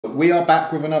We are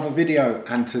back with another video,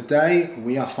 and today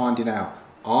we are finding out,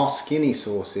 are skinny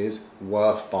sauces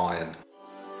worth buying?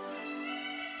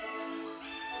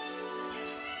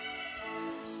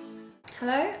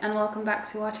 Hello and welcome back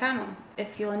to our channel.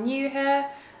 If you're new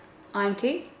here, I'm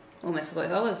T. Almost forgot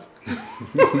who I was.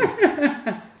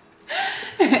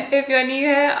 If you're new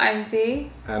here, I'm T.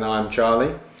 And I'm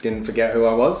Charlie. Didn't forget who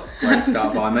I was. Great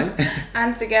start by me.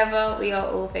 And together we are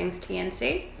All Things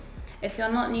T&C. If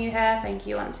you're not new here, thank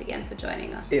you once again for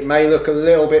joining us. It may look a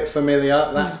little bit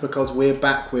familiar. That's because we're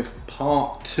back with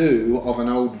part 2 of an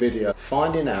old video,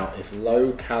 finding out if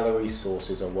low-calorie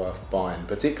sauces are worth buying,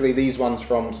 particularly these ones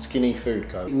from Skinny Food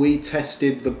Co. We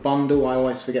tested the bundle. I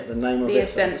always forget the name of it. The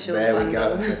Essentials There bundle. we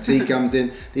go. That's where T comes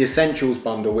in. The Essentials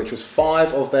bundle, which was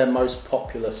 5 of their most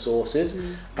popular sauces.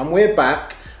 And we're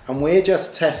back and we're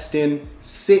just testing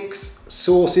 6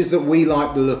 sauces that we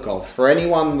like the look of. For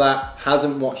anyone that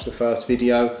hasn't watched the first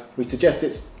video, we suggest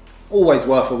it's always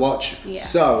worth a watch. Yeah.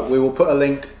 So we will put a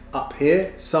link up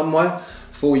here somewhere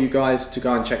for you guys to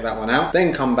go and check that one out.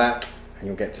 Then come back and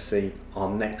you'll get to see our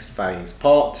next phase,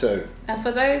 part 2. And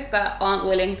for those that aren't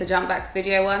willing to jump back to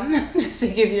video 1, just to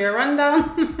give you a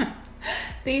rundown,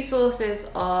 these sauces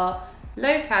are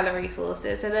low calorie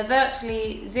sauces. So they're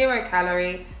virtually 0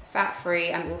 calorie, fat free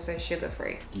and also sugar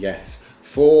free. Yes.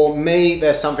 For me,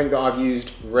 they're something that I've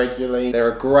used regularly.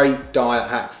 They're a great diet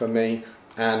hack for me,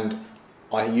 and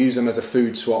I use them as a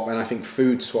food swap, and I think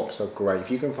food swaps are great.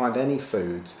 If you can find any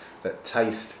foods that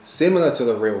taste similar to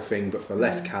the real thing but for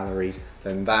less calories,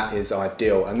 then that is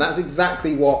ideal. And that's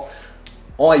exactly what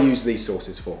I use these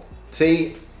sauces for.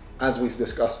 T, as we've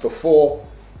discussed before,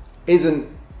 isn't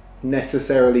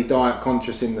necessarily diet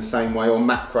conscious in the same way or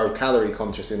macro calorie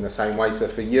conscious in the same way. So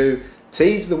for you,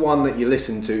 T's the one that you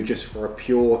listen to just for a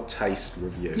pure taste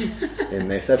review in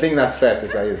this. I think that's fair to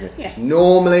say, isn't it? Yeah.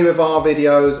 Normally with our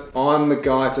videos, I'm the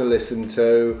guy to listen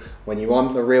to when you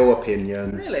want the real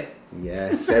opinion. Really?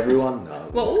 Yes, everyone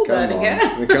knows. We're all learning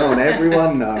it. Come on,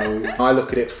 everyone knows. I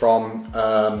look at it from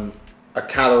a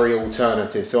calorie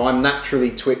alternative. So I'm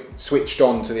naturally switched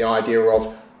on to the idea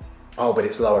of, oh, but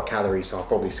it's lower calorie, so I'll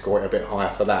probably score it a bit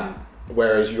higher for that.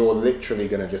 Whereas you're literally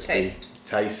going to just Taste.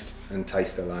 Taste and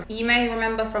taste alone. You may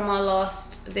remember from our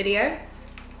last video,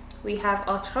 we have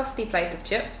our trusty plate of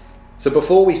chips. So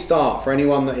before we start, for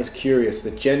anyone that is curious,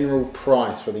 the general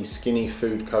price for these Skinny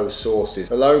Food Co sauces,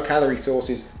 the low calorie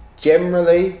sauces,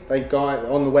 generally they got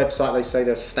on the website, they say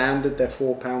they're standard, they're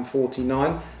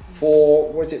 £4.49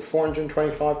 for, what is it,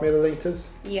 425 millilitres?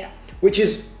 Yeah. Which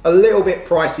is a little bit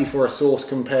pricey for a sauce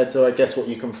compared to, I guess, what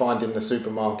you can find in the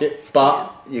supermarket,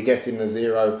 but you're getting the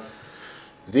zero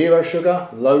sugar,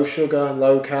 low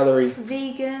calorie,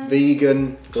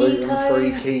 vegan,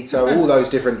 gluten-free, keto, all those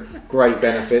different great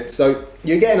benefits. So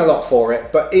you're getting a lot for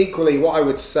it, but equally what I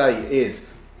would say is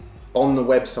on the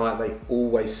website they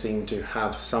always seem to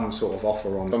have some sort of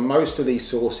offer on. For most of these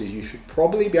sauces you should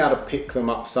probably be able to pick them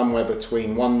up somewhere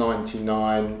between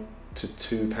 $1.99 to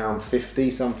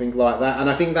 £2.50, something like that. And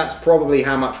I think that's probably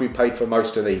how much we paid for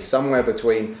most of these, somewhere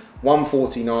between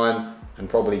 $1.49 and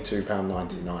probably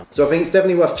 £2.99. So I think it's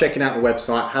definitely worth checking out the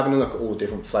website, having a look at all the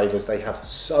different flavours. They have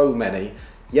so many.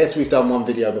 Yes, we've done one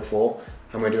video before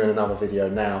and we're doing another video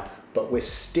now, but we're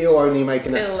still only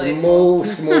making a small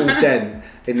dent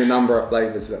in the number of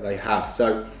flavours that they have.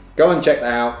 So go and check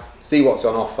that out, see what's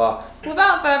on offer.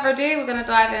 Without further ado, we're going to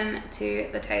dive into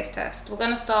the taste test. We're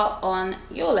going to start on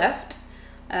your left.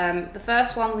 The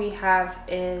first one we have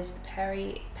is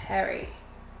Peri.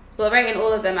 We're rating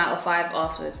all of them out of 5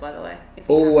 afterwards, by the way.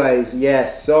 Always,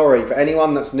 yes, sorry. For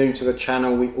anyone that's new to the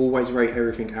channel, we always rate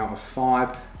everything out of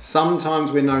 5.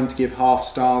 Sometimes we're known to give half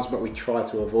stars, but we try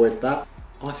to avoid that.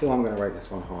 I feel I'm going to rate this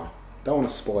one high. Don't want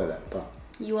to spoil it, but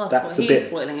you are spoiling. He's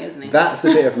spoiling it, isn't he? That's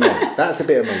a bit of me. That's a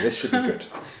bit of me. This should be good.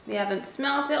 We haven't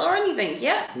smelled it or anything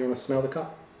yet. You want to smell the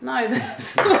cup? No, the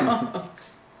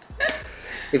sauce.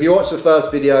 If you watch the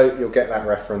first video, you'll get that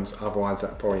reference. Otherwise,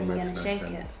 that probably makes no sense.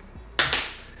 It.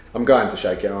 I'm going to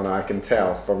shake it, aren't I? I can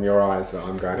tell from your eyes that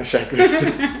I'm going to shake this.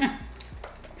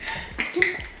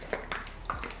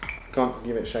 Come on,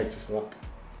 give it a shake just for luck.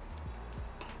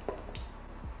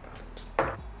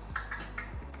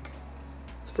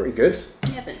 It's pretty good.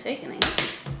 You haven't shaken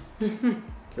it. Give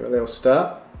it a little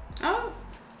stir. Oh.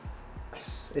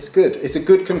 It's good. It's a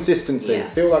good consistency. Yeah. I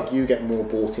feel like you get more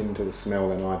bought into the smell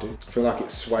than I do. I feel like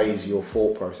it sways your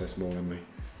thought process more than me.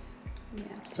 Yeah.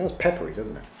 It smells peppery,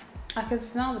 doesn't it? I can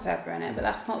smell the pepper in it, but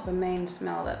that's not the main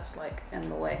smell that's like in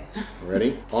the way.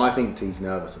 Ready? I think T's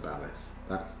nervous about this.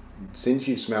 Since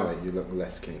you smell it, you look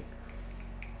less keen.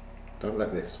 Don't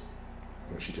let this,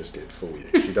 what she just did, fool you.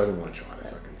 She doesn't want to try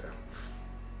this, I can tell.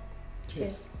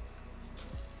 Cheers.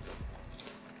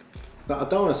 I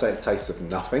don't want to say it tastes of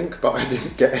nothing, but I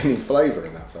didn't get any flavour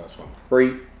in that first one.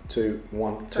 3, 2,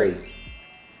 1, 3.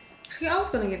 See, I was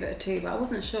going to give it a 2, but I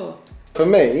wasn't sure. For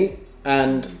me,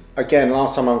 and again,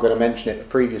 last time I'm going to mention it, the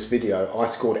previous video, I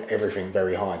scored everything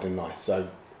very high, didn't I? So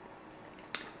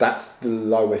that's the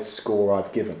lowest score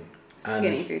I've given.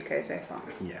 Skinny food co so far.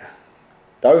 Yeah.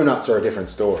 Donuts are a different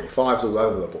story. 5's all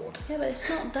over the board. Yeah, but it's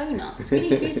not donuts. Skinny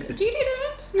food. Do you do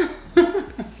donuts? I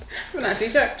haven't actually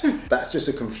checked. That's just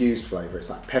a confused flavour. It's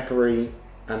like peppery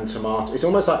and tomato. It's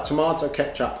almost like tomato,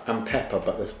 ketchup and pepper,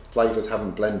 but the flavours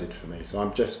haven't blended for me. So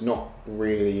I'm just not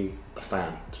really a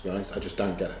fan, to be honest. I just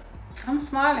don't get it. I'm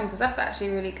smiling because that's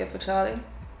actually really good for Charlie.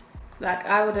 Like,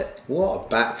 I would have... What a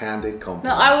backhanded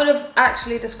compliment. No, I would have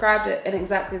actually described it in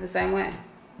exactly the same way.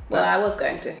 Well, I was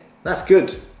going to. That's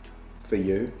good for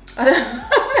you.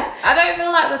 I don't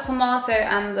feel like the tomato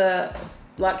and the,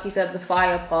 like you said, the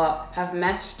fire part have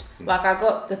meshed. Like, I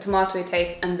got the tomatoey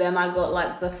taste and then I got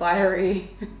like the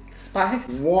fiery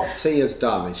spice. What T has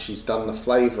done is she's done the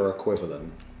flavour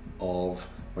equivalent of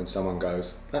when someone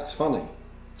goes, that's funny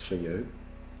for you.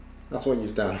 That's what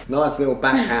you've done. Nice little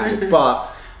backhanded, but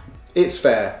it's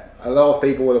fair. A lot of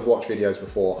people will have watched videos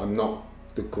before. I'm not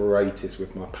the greatest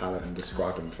with my palate and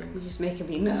describing things. You're just making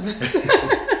me nervous.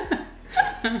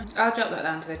 I'll drop that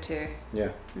down to a 2. Yeah.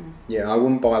 Yeah, I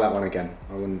wouldn't buy that one again.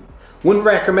 I wouldn't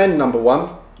recommend number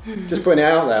 1. Just putting it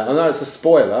out there. I know it's a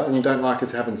spoiler and you don't like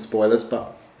us having spoilers,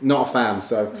 but not a fan,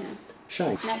 so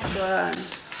shame. Next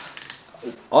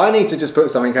one. I need to just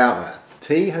put something out there.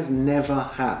 T has never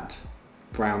had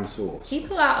brown sauce. You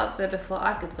put that up there before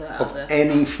I could put that up there. Of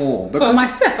any form. For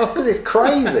myself. Because it's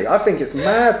crazy. I think it's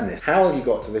madness. How have you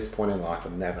got to this point in life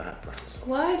and never had brown sauce?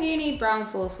 Why do you need brown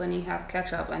sauce when you have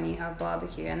ketchup and you have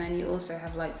barbecue and then you also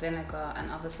have like vinegar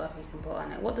and other stuff you can put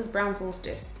on it? What does brown sauce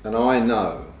do? And I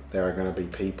know there are going to be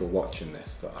people watching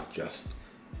this that are just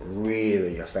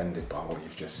really offended by what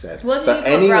you've just said. What do you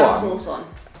put brown sauce on?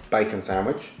 Bacon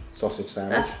sandwich, sausage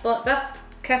sandwich.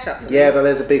 That's ketchup for me. Yeah, but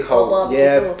there's a big hole.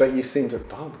 Yeah, sauce. but you seem to...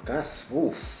 Oh, that's...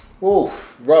 Oof.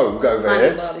 Rogue over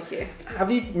here. Barbecue. Have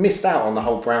you missed out on the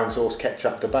whole brown sauce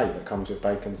ketchup debate that comes with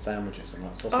bacon sandwiches and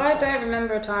like sausage I sandwiches? don't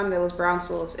remember a time there was brown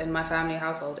sauce in my family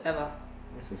household, ever.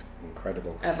 This is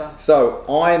incredible. Ever. So,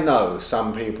 I know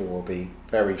some people will be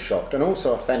very shocked and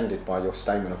also offended by your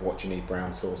statement of what you need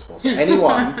brown sauce for. So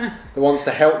anyone that wants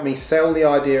to help me sell the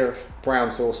idea of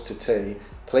brown sauce to tea,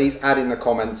 please add in the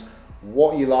comments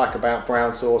what you like about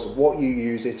brown sauce, what you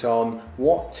use it on,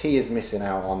 what tea is missing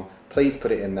out on. Please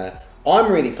put it in there.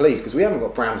 I'm really pleased because we haven't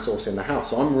got brown sauce in the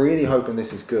house, so I'm really hoping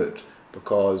this is good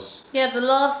because... Yeah, the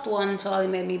last one Charlie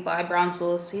made me buy brown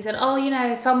sauce. He said, oh, you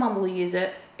know, someone will use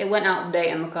it. It went out of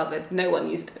date in the cupboard. No one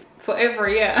used it for over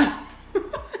a year.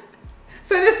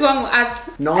 So this one will add...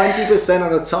 90%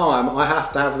 of the time I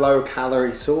have to have low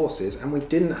calorie sauces and we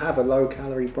didn't have a low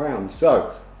calorie brown.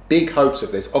 So, big hopes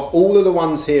of this. Of all of the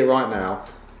ones here right now,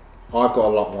 I've got a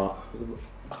lot right.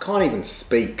 I can't even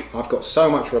speak. I've got so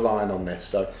much relying on this.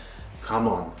 So, come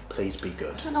on, please be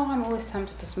good. I don't know why I'm always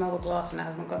tempted to smell the glass and it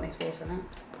hasn't got any sauce in it.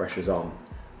 Pressure's on.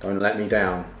 Don't let me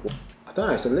down. I don't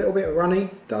know, it's a little bit runny.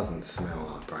 Doesn't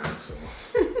smell like brown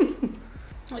sauce.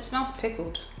 It smells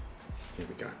pickled. Here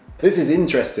we go. This is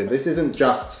interesting. This isn't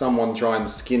just someone trying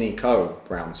Skinny Co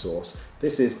brown sauce.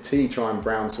 This is T trying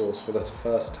brown sauce for the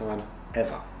first time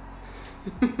ever.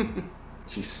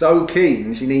 She's so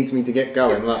keen, she needs me to get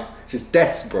going. Like, she's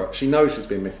desperate. She knows she's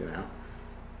been missing out.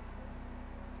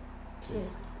 Cheers.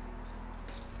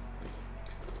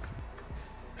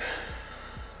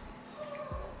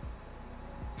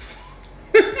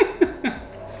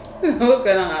 What's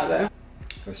going on out there?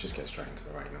 Let's just get straight into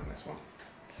the rating on this one.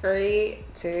 3,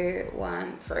 2,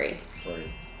 1, 3. 3.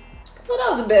 Well,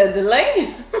 that was a bit of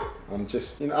delay. I'm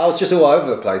just, I was just all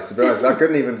over the place, to be honest. I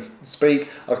couldn't even speak.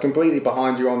 I was completely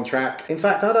behind you on track. In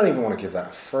fact, I don't even want to give that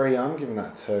a 3. I'm giving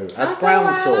that a 2. That's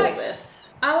brown sauce. I like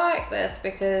this. I like this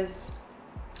because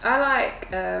I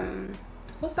like,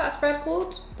 what's that spread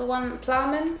called? The one,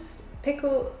 Ploughman's?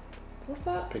 Pickle, what's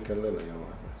that? Piccalilli or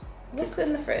whatever. What's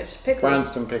in the fridge? Pickle.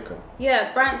 Branston pickle.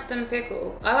 Yeah, Branston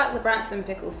pickle. I like the Branston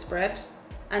pickle spread.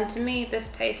 And to me,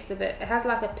 this tastes a bit, it has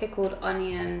like a pickled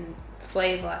onion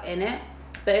flavour in it.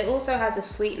 But it also has a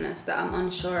sweetness that I'm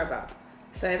unsure about.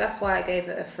 So that's why I gave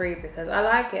it a 3, because I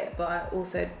like it, but I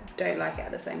also don't like it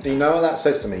at the same time. Do you know what that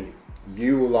says to me?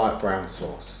 You will like brown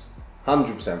sauce.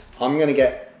 100%. I'm going to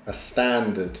get a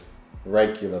standard,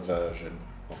 regular version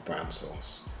of brown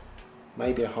sauce.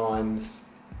 Maybe a Heinz.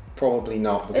 Probably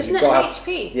not. Because Isn't it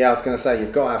HP? Yeah, I was going to say,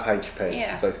 you've got to have HP.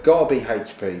 Yeah. So it's got to be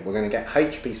HP. We're going to get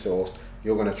HP sauce.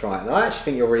 You're going to try it. And I actually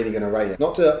think you're really going to rate it.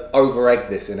 Not to over-egg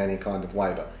this in any kind of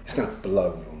way, but it's going to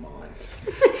blow your mind.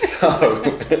 So So,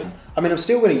 I mean, I'm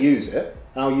still going to use it,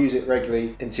 and I'll use it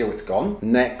regularly until it's gone.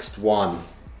 Next one.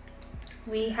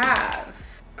 We have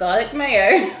garlic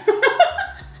mayo.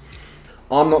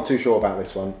 I'm not too sure about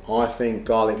this one. I think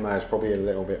garlic mayo is probably a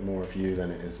little bit more of you than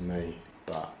it is me.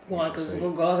 But why? Because it's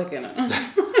got garlic in it.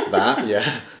 That,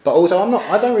 yeah. But also,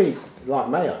 I don't really like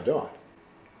mayo, do I?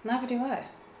 Neither do I.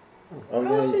 Oh,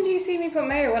 How often do you see me put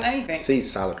mayo on anything?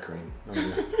 T's salad cream.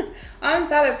 I'm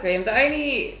salad cream. The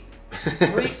only...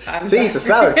 T's a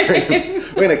salad cream.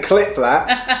 We're going to clip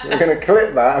that. We're going to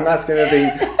clip that, and that's going to be...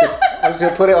 I'm just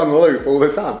going to put it on loop all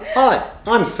the time. Hi,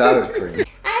 I'm salad cream.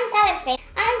 I'm salad cream.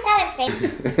 I'm salad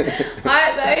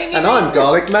cream. And I'm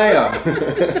garlic mayo.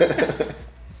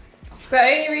 The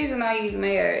only reason I use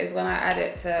mayo is when I add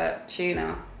it to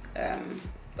tuna.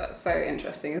 That's so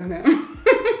interesting, isn't it?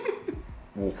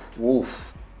 Woof,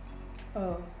 woof.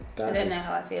 Oh, I don't know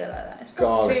how I feel about that. It's not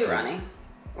garlic too cream. runny.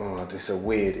 Oh, this is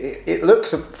weird. It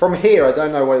looks, from here, I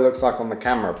don't know what it looks like on the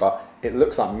camera, but it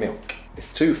looks like milk.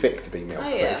 It's too thick to be milk,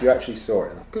 Oh, but yeah. if you actually saw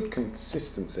it, good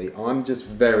consistency. I'm just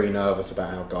very nervous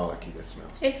about how garlicky this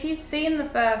smells. If you've seen the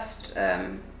first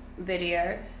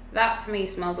video, that to me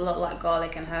smells a lot like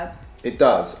garlic and herb. It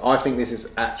does. I think this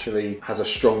is actually has a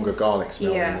stronger garlic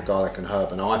smell Yeah. than the garlic and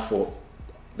herb, and I thought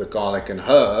the garlic and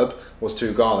herb was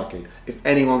too garlicky. If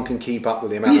anyone can keep up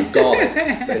with the amount of garlic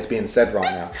that is being said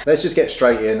right now, let's just get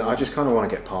straight in. I just kind of want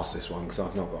to get past this one because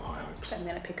I've not got high hopes. I'm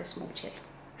going to pick a small chip.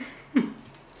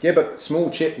 Yeah, but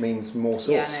small chip means more sauce.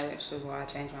 Yeah, I know, which is why I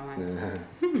changed my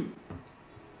mind.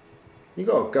 You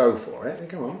got to go for it.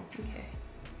 Come on. Okay.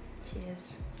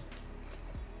 Cheers.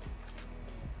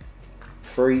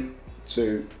 3,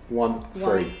 2, 1,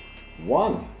 3.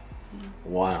 1.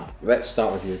 Wow. Let's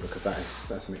start with you because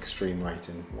that's an extreme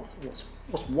rating. What's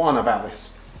 1 about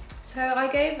this? So I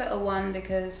gave it a 1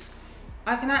 because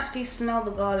I can actually smell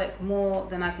the garlic more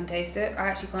than I can taste it. I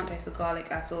actually can't taste the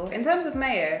garlic at all. In terms of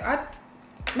mayo,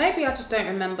 maybe I just don't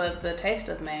remember the taste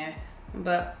of mayo,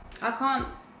 but I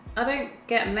don't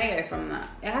get mayo from that.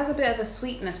 It has a bit of a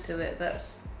sweetness to it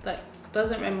that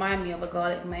doesn't remind me of a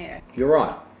garlic mayo. You're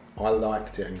right. I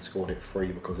liked it and scored it 3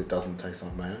 because it doesn't taste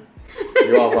like mayo.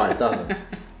 You are right, it doesn't.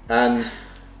 And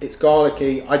it's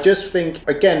garlicky. I just think,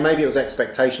 again, maybe it was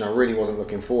expectation. I really wasn't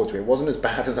looking forward to it. It wasn't as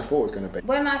bad as I thought it was going to be.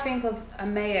 When I think of a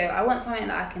mayo, I want something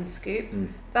that I can scoop.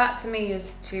 That to me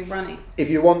is too runny. If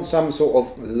you want some sort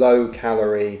of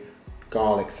low-calorie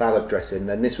garlic salad dressing,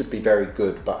 then this would be very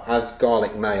good. But as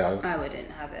garlic mayo, I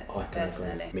wouldn't have it, I can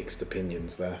personally. agree. Mixed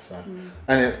opinions there. So,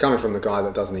 and it's coming from the guy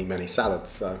that doesn't eat many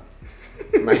salads, so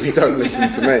maybe don't listen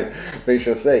to me. We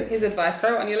shall see. His advice,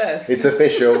 throw it on your list. It's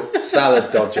official,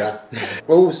 salad dodger.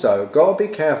 Also, gotta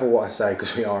be careful what I say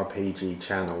because we are a PG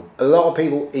channel. A lot of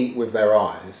people eat with their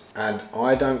eyes, and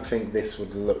I don't think this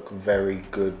would look very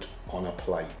good on a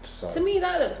plate. So. To me,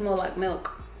 that looks more like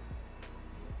milk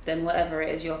than whatever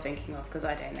it is you're thinking of, because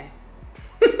I don't know.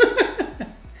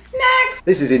 Next!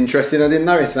 This is interesting, I didn't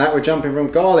notice that. We're jumping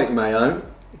from garlic mayo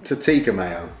to tikka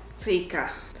mayo. Tikka.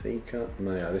 Tikka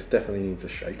mayo. This definitely needs a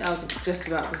shake. I was just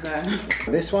about to say.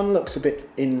 This one looks a bit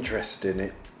interesting.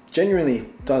 It genuinely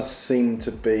does seem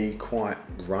to be quite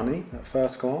runny at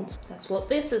first glance. That's what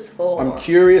this is for. I'm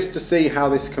curious to see how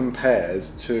this compares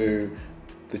to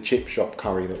the chip shop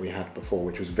curry that we had before,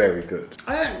 which was very good.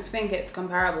 I don't think it's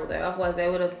comparable though, otherwise they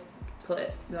would have put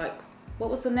it like, what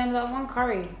was the name of that one?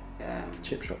 Curry?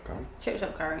 Chip shop curry? Chip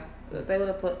shop curry. They would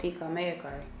have put tikka mayo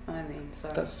curry. I mean,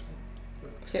 so. That's...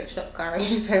 Chip shop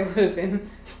curry, so it would have been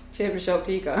chip shop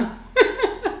tikka.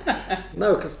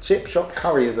 No, because chip shop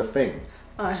curry is a thing.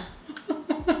 Oh.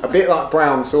 A bit like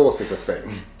brown sauce is a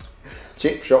thing.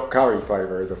 Chip shop curry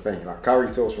flavour is a thing. Like curry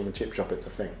sauce from a chip shop, it's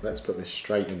a thing. Let's put this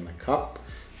straight in the cup,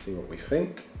 see what we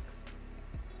think.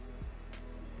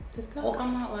 Did that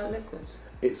come out like liquid?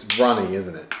 It's runny,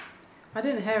 isn't it? I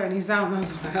didn't hear any sound,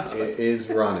 that's why I asked. It is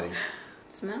runny.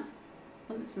 Smell?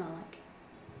 What does it smell like?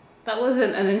 That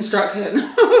wasn't an instruction.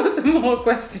 It was more a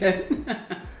question.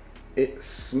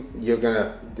 This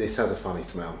has a funny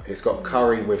smell. It's got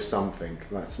curry with something.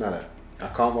 Like, smell it. I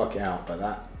can't work it out, but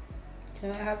that. Do you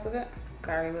know what it has with it?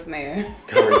 Curry with mayo.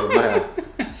 Curry with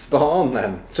mayo. Spot on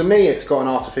then. To me, it's got an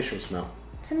artificial smell.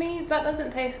 To me, that doesn't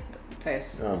taste.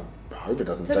 I hope it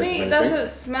doesn't taste To of me, it anything. doesn't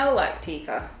smell like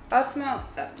tikka. I'd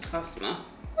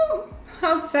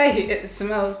say it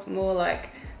smells more like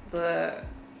the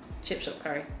chip shop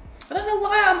curry. I don't know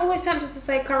why I'm always tempted to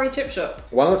say curry chip shop.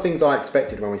 One of the things I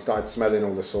expected when we started smelling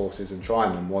all the sauces and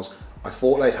trying them was I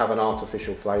thought they'd have an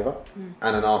artificial flavour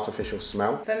and an artificial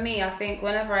smell. For me, I think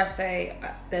whenever I say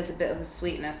there's a bit of a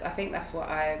sweetness, I think that's what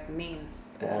I mean.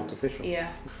 Artificial? Yeah,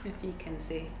 if you can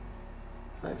see.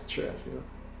 That's true, actually.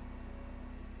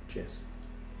 Cheers.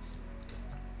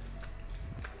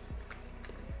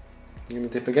 You gonna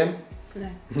dip again? No.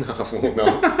 No, I thought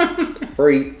not.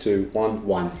 3, 2, 1,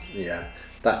 1. Yeah,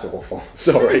 that's awful.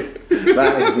 Sorry,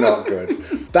 that is not good.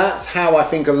 That's how I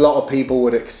think a lot of people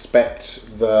would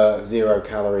expect the 0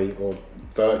 calorie or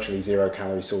virtually 0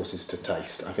 calorie sauces to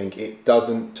taste. I think it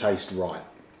doesn't taste right,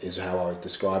 is how I would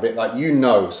describe it. Like, you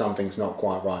know something's not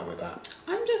quite right with that.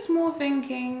 I'm just more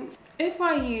thinking, if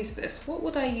I use this, what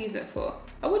would I use it for?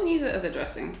 I wouldn't use it as a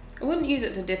dressing. I wouldn't use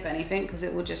it to dip anything because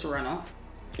it would just run off.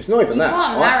 It's not even that. You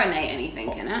can't marinate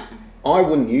anything in it. I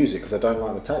wouldn't use it because I don't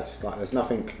like the taste. Like, there's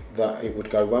nothing that it would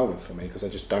go well with for me because I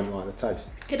just don't like the taste.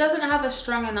 It doesn't have a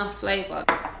strong enough flavour.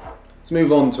 Let's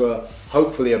move on to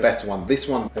hopefully a better one. This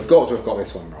one, they've got to have got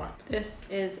this one right. This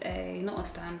is not a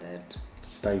standard.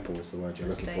 Staple is the word you're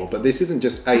looking Staple. for. But this isn't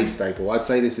just a staple. I'd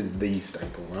say this is the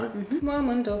staple, right?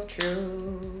 Moment of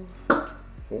truth.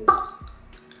 Oh.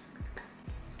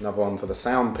 Another one for the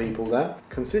sound people there.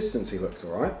 Consistency looks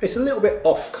alright. It's a little bit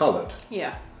off-coloured.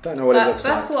 Yeah. Don't know what it looks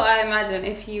like. That's what I imagine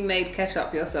if you made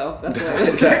ketchup yourself. That's what it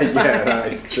looks Yeah,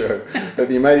 that is true.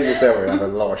 If you made it yourself, it would have a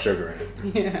lot of sugar in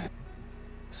it. Yeah.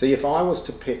 See, if I was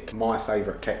to pick my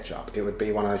favourite ketchup, it would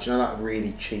be one of those, you know, that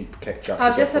really cheap ketchup. I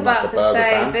was just about to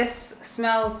say, van? this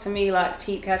smells to me like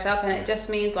cheap ketchup, and it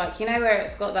just means, like, you know where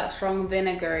it's got that strong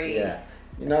vinegary. Yeah.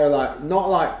 You know, like, not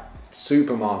like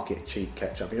supermarket cheap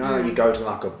ketchup. You know, like you go to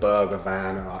like a burger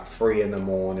van at like 3 in the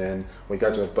morning, or you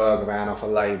go to a burger van off a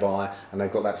lay-by, and they've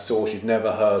got that sauce you've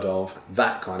never heard of.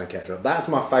 That kind of ketchup. That's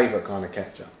my favourite kind of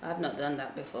ketchup. I've not done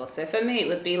that before. So for me, it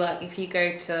would be like if you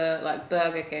go to like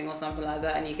Burger King or something like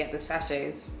that, and you get the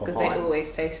sachets, because they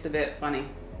always taste a bit funny.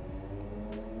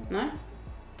 No?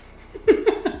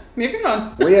 Moving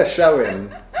on. We are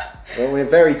showing, well, we're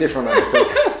very different on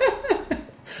this.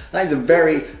 That is a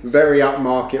very, very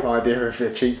upmarket idea of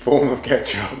a cheap form of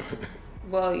ketchup.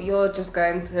 Well, you're just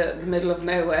going to the middle of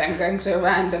nowhere and going to a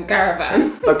random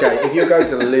caravan. Okay, if you go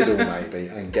to Lidl maybe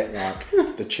and get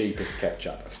like the cheapest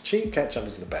ketchup. Cheap ketchup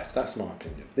is the best, that's my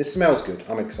opinion. This smells good,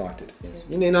 I'm excited.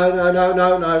 You need,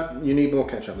 no, you need more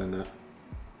ketchup than that.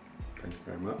 Thank you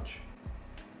very much.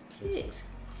 Cheers.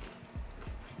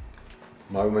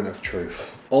 Moment of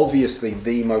truth. Obviously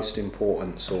the most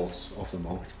important sauce of them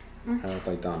all. How have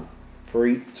they done?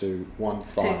 3, 2, 1,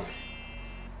 5.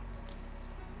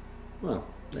 2. Well,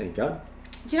 there you go.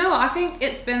 Do you know what? I think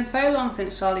it's been so long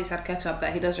since Charlie's had ketchup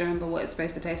that he does remember what it's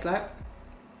supposed to taste like.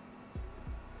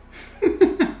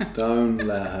 Don't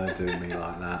let her do me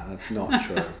like that. That's not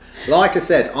true. Like I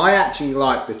said, I actually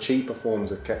like the cheaper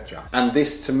forms of ketchup. And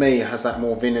this, to me, has that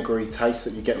more vinegary taste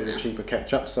that you get with the cheaper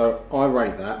ketchup. So I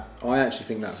rate that. I actually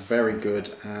think that's very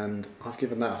good. And I've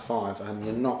given that a 5. And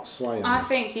you're not swaying. I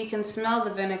think you can smell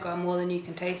the vinegar more than you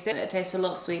can taste it. It tastes a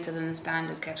lot sweeter than the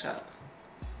standard ketchup.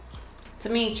 To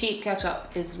me, cheap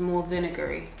ketchup is more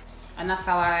vinegary. And that's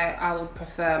how I would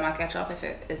prefer my ketchup if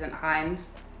it isn't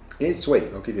Heinz. It's sweet,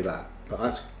 I'll give you that. But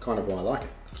that's kind of why I like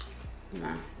it.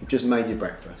 No. You've just made your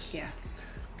breakfast. Yeah.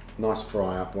 Nice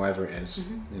fry up, whatever it is.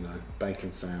 You know,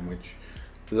 bacon sandwich.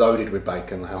 Loaded with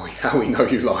bacon, how we know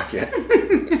you like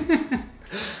it.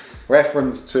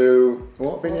 Reference to,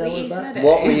 what video was that?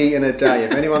 What we eat in a day.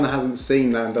 If anyone hasn't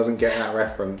seen that and doesn't get that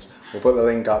reference, we'll put the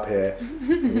link up here.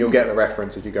 And you'll get the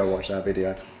reference if you go watch that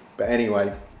video. But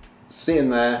anyway, sitting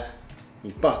there,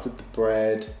 you've buttered the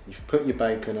bread, you've put your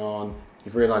bacon on,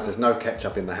 you've realised there's no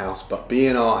ketchup in the house, but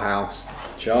being our house,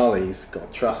 Charlie's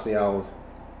got trusty old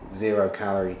 0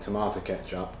 calorie tomato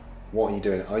ketchup. What are you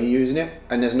doing? Are you using it?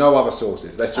 And there's no other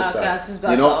sauces. Let's just say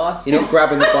you're not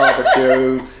grabbing the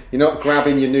barbecue. You're not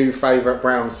grabbing your new favourite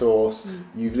brown sauce.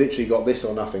 You've literally got this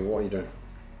or nothing. What are you doing?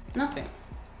 Nothing.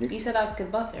 You said I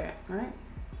could butter it, right?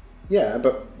 Yeah,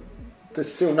 but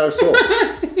there's still no sauce.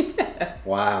 Yeah.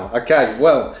 Wow. Okay.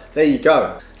 Well, there you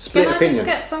go. Split opinion. Can I just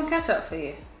get some ketchup for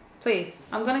you? Please.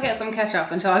 I'm going to get some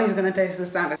ketchup and Charlie's going to taste the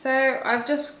standard. So I've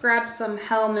just grabbed some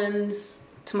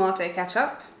Hellmann's tomato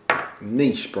ketchup.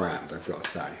 Niche brand, I've got to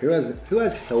say. Who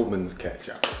has Hellmann's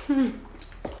ketchup?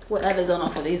 Whatever's on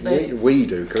offer these days. We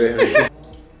do, clearly.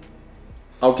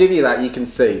 I'll give you that. You can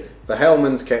see the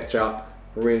Hellmann's ketchup,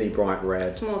 really bright red.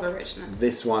 It's more of a richness.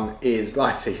 This one is,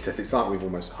 like T says, it's like we've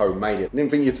almost homemade it.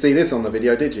 Didn't think you'd see this on the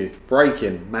video, did you?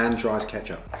 Break-in, man tries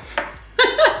ketchup.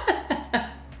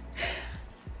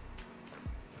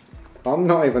 I'm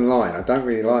not even lying. I don't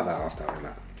really like that after having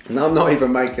that. And I'm not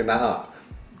even making that up.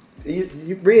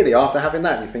 You really, after having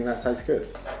that, you think that tastes good?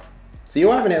 So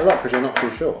you're having it a lot because you're not too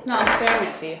sure? No, I'm stirring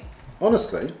it for you.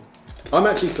 Honestly, I'm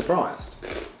actually surprised.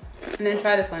 And then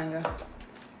try this one and go.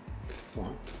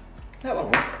 What? That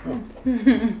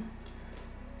one.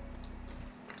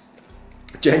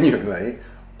 Oh. Genuinely,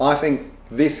 I think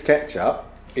this ketchup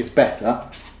is better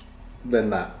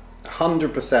than that.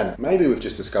 100%. Maybe we've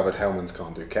just discovered Hellmann's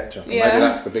can't do ketchup. And Yeah. Maybe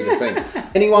that's the bigger thing.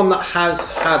 Anyone that has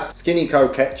had Skinny Co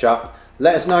ketchup,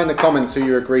 let us know in the comments who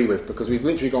you agree with, because we've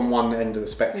literally gone one end of the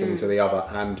spectrum to the other,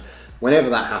 and whenever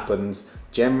that happens,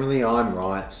 generally I'm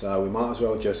right, so we might as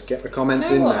well just get the comments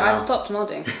in now. I stopped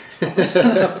nodding.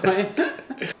 The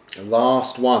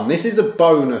last one. This is a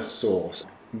bonus sauce.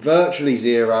 Virtually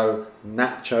zero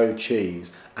nacho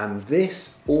cheese, and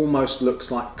this almost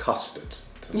looks like custard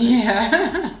to me.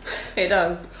 Yeah, it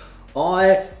does.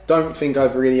 I don't think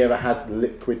I've really ever had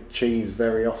liquid cheese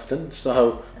very often,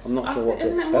 so I'm not sure what to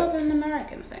Isn't expect. it more of an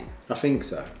American thing? I think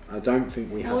so. I don't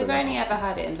think we have. Well, we've it only ever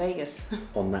had it in Vegas.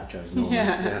 on nachos normally.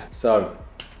 Yeah. So,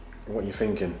 what are you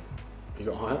thinking? You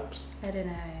got high hopes? I don't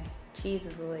know. Cheese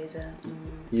is always a...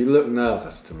 You look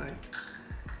nervous to me.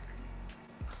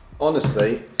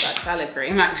 Honestly, It's like salad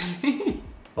cream, actually.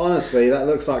 honestly, that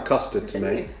looks like custard Is to it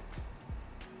me. move?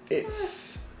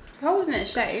 It's Cold in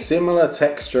its shape. similar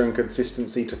texture and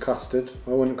consistency to custard.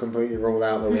 I wouldn't completely rule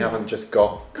out that we haven't just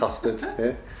got custard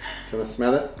here. Can I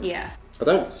smell it? Yeah. I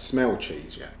don't smell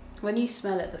cheese yet. When you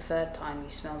smell it the third time, you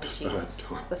smell the cheese.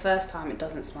 The first time, it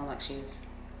doesn't smell like cheese.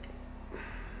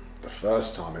 The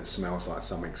first time it smells like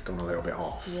something's gone a little bit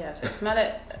off. Yeah, so smell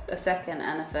it a second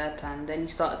and a third time, then you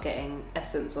start getting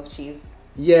essence of cheese.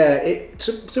 Yeah,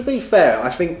 to be fair,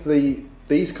 I think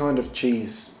these kind of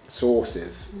cheese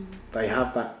sauces, they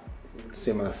have that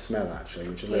similar smell actually,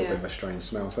 which is a little bit of a strange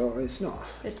smell, so it's not.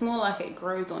 It's more like it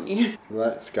grows on you.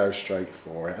 Let's go straight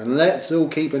for it, and let's all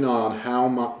keep an eye on how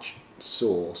much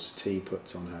sauce T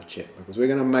puts on her chip, because we're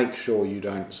going to make sure you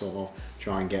don't sort of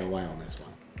try and get away on this one.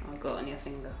 I got on your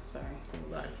finger, sorry. Oh,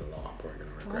 that is a lot. I'm probably going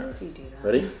to regret Why would this. you do that?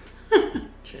 Ready?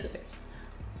 Cheers.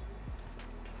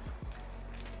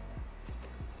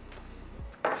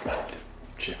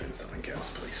 Chip in something else,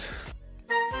 please.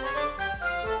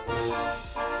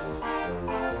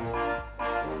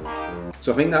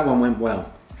 So I think that one went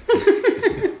well.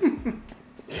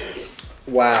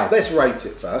 Wow. Let's rate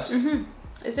it first.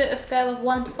 Is it a scale of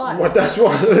 1 to 5? Well, that's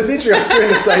what literally I was doing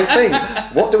the same thing.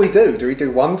 What do we do? Do we do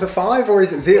 1 to 5 or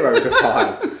is it 0 to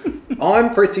 5?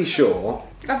 I'm pretty sure.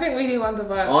 I think we do 1 to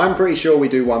 5. I'm pretty sure we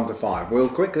do 1 to 5. We'll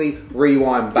quickly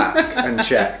rewind back and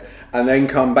check, and then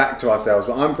come back to ourselves.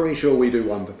 But I'm pretty sure we do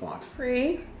 1 to 5.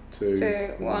 3,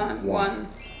 2, 1, 1.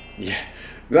 Yeah.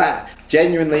 That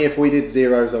genuinely, if we did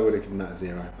zeros, I would have given that a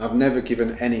 0. I've never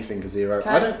given anything a 0.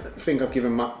 I don't think I've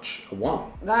given much a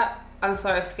 1. That, I'm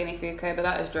sorry, Skinny Food Co, but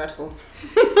that is dreadful.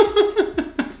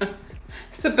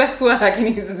 It's the best word I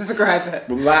can use to describe it.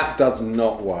 Well, that does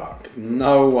not work.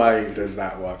 No way does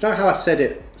that work. Do you know how I said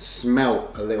it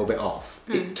smelt a little bit off?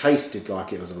 It tasted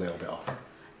like it was a little bit off.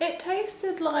 It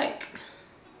tasted like...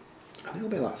 A little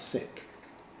bit like sick.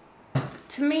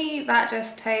 To me, that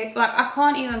just tastes... Like, I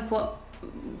can't even put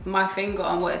my finger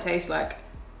on what it tastes like.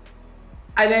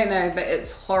 I don't know, but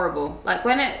it's horrible. Like,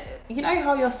 when it... You know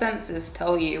how your senses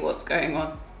tell you what's going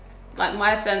on? Like,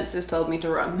 my senses told me to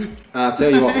run. I'll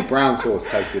tell you what, the brown sauce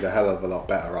tasted a hell of a lot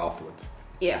better afterwards.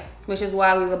 Yeah, which is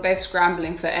why we were both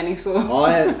scrambling for any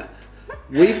sauce.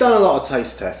 We've done a lot of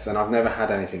taste tests and I've never had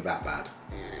anything that bad.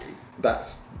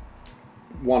 That's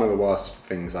one of the worst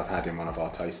things I've had in one of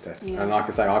our taste tests. Yeah. And like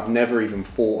I say, I've never even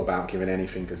thought about giving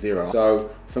anything a 0. So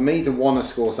for me to want to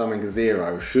score something a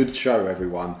 0 should show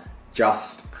everyone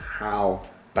just how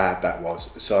bad that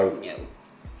was. So No.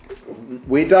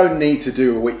 we don't need to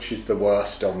do which is the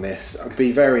worst on this. I'll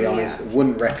be very honest,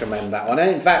 wouldn't recommend that one.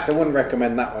 And in fact, I wouldn't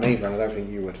recommend that one either, and I don't think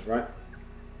you would, right?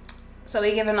 So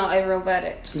we're giving our overall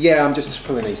verdict? Yeah, I'm just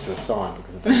pulling these to the side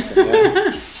because I don't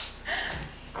think...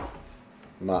 Yeah.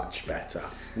 Much better,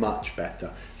 much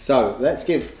better. So let's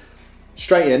give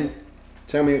straight in.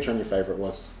 Tell me which one your favourite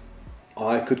was.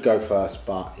 I could go first,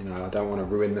 but you know I don't want to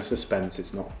ruin the suspense.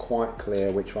 It's not quite clear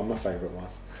which one my favourite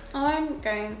was. I'm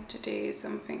going to do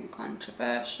something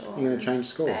controversial. You're going to change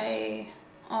scores? Say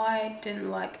I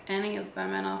didn't like any of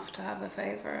them enough to have a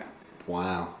favourite.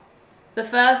 Wow. The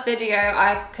first video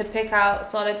I could pick out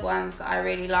solid ones that I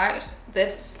really liked.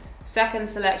 This second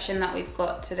selection that we've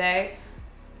got today,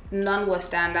 none will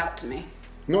stand out to me.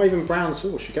 Not even brown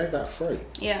sauce. You gave that a 3.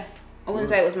 Yeah, I wouldn't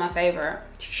say it was my favourite.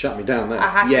 She shut me down there. I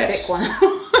had to pick one.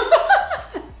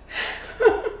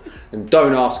 And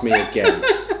don't ask me again.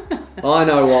 I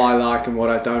know what I like and what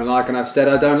I don't like, and I've said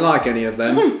I don't like any of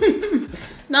them.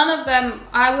 None of them,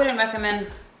 I wouldn't recommend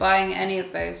buying any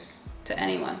of those to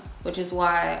anyone, which is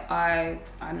why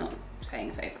I'm not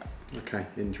saying a favourite. Okay,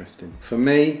 interesting. For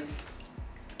me,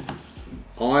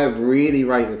 I really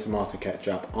rate the tomato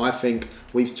ketchup. I think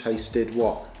we've tasted,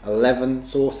 what, 11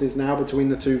 sauces now between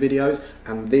the two videos,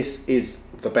 and this is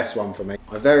the best one for me.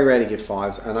 I very rarely give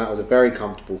 5s, and that was a very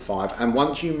comfortable 5. And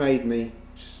once you made me...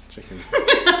 Just chicken.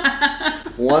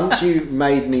 Once you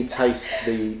made me taste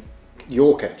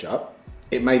your ketchup,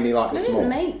 it made me like this more. I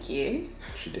didn't make you.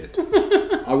 She did.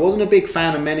 I wasn't a big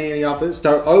fan of many of the others.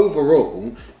 So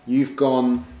overall, you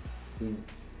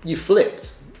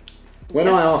flipped. When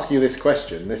I ask you this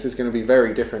question, this is going to be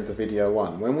very different to video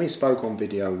 1. When we spoke on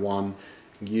video 1,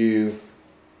 you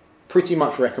pretty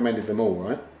much recommended them all,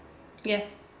 right? Yeah.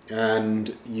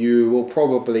 And you will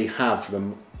probably have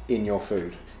them in your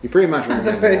food. You pretty much as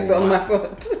opposed to on my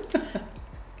foot.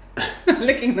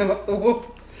 Licking them off the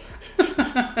walls.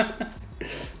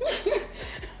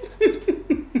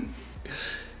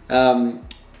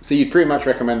 So you'd pretty much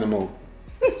recommend them all.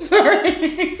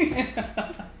 Sorry.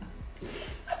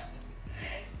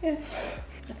 Yeah.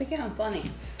 I think I'm funny.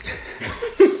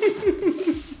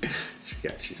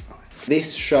 Yeah, she's fine.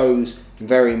 This shows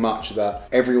very much that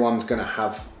everyone's going to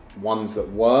have ones that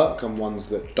work and ones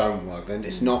that don't work. And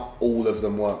it's not all of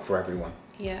them work for everyone.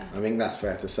 Yeah. I think that's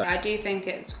fair to say. I do think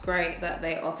it's great that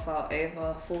they offer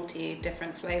over 40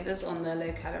 different flavours on their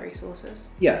low-calorie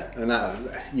sauces. Yeah, and that,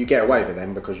 you get away with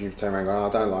them because you've turned around and gone, oh,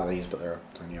 I don't like these, but they're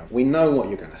only up. We know what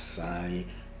you're going to say,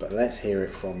 but let's hear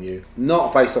it from you.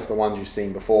 Not based off the ones you've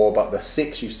seen before, but the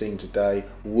 6 you've seen today.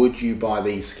 Would you buy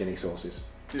these skinny sauces?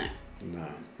 No. No.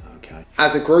 Okay.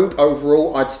 As a group,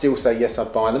 overall, I'd still say yes,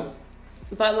 I'd buy them.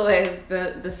 By the way,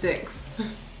 the 6.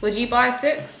 Would you buy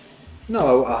 6?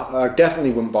 No, I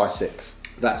definitely wouldn't buy 6.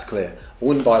 That's clear. I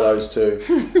wouldn't buy those 2.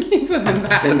 Put them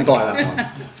back. Wouldn't buy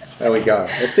that one. There we go.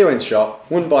 They're still in shop.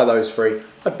 Wouldn't buy those 3.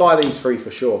 I'd buy these 3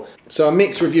 for sure. So a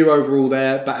mixed review overall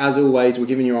there, but as always, we're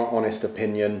giving you our honest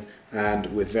opinion, and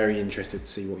we're very interested to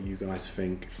see what you guys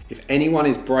think. If anyone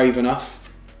is brave enough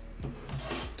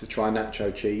to try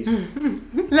nacho cheese,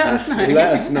 let us know.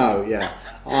 Let us know, yeah.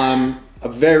 I'm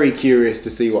very curious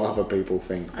to see what other people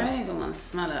think. I don't even want to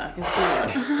smell it. I can smell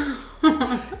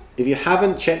it. If you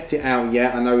haven't checked it out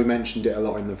yet, I know we mentioned it a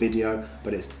lot in the video,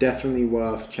 but it's definitely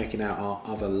worth checking out our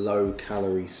other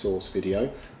low-calorie sauce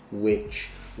video, which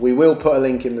we will put a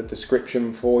link in the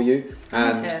description for you.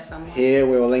 And here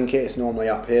we'll link it. It's normally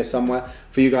up here somewhere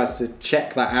for you guys to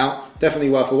check that out. Definitely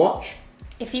worth a watch.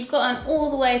 If you've gotten all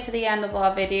the way to the end of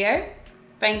our video,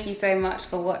 thank you so much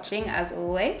for watching as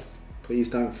always. Please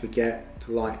don't forget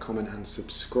to like, comment and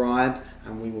subscribe,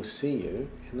 and we will see you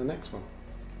in the next one.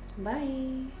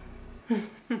 Bye.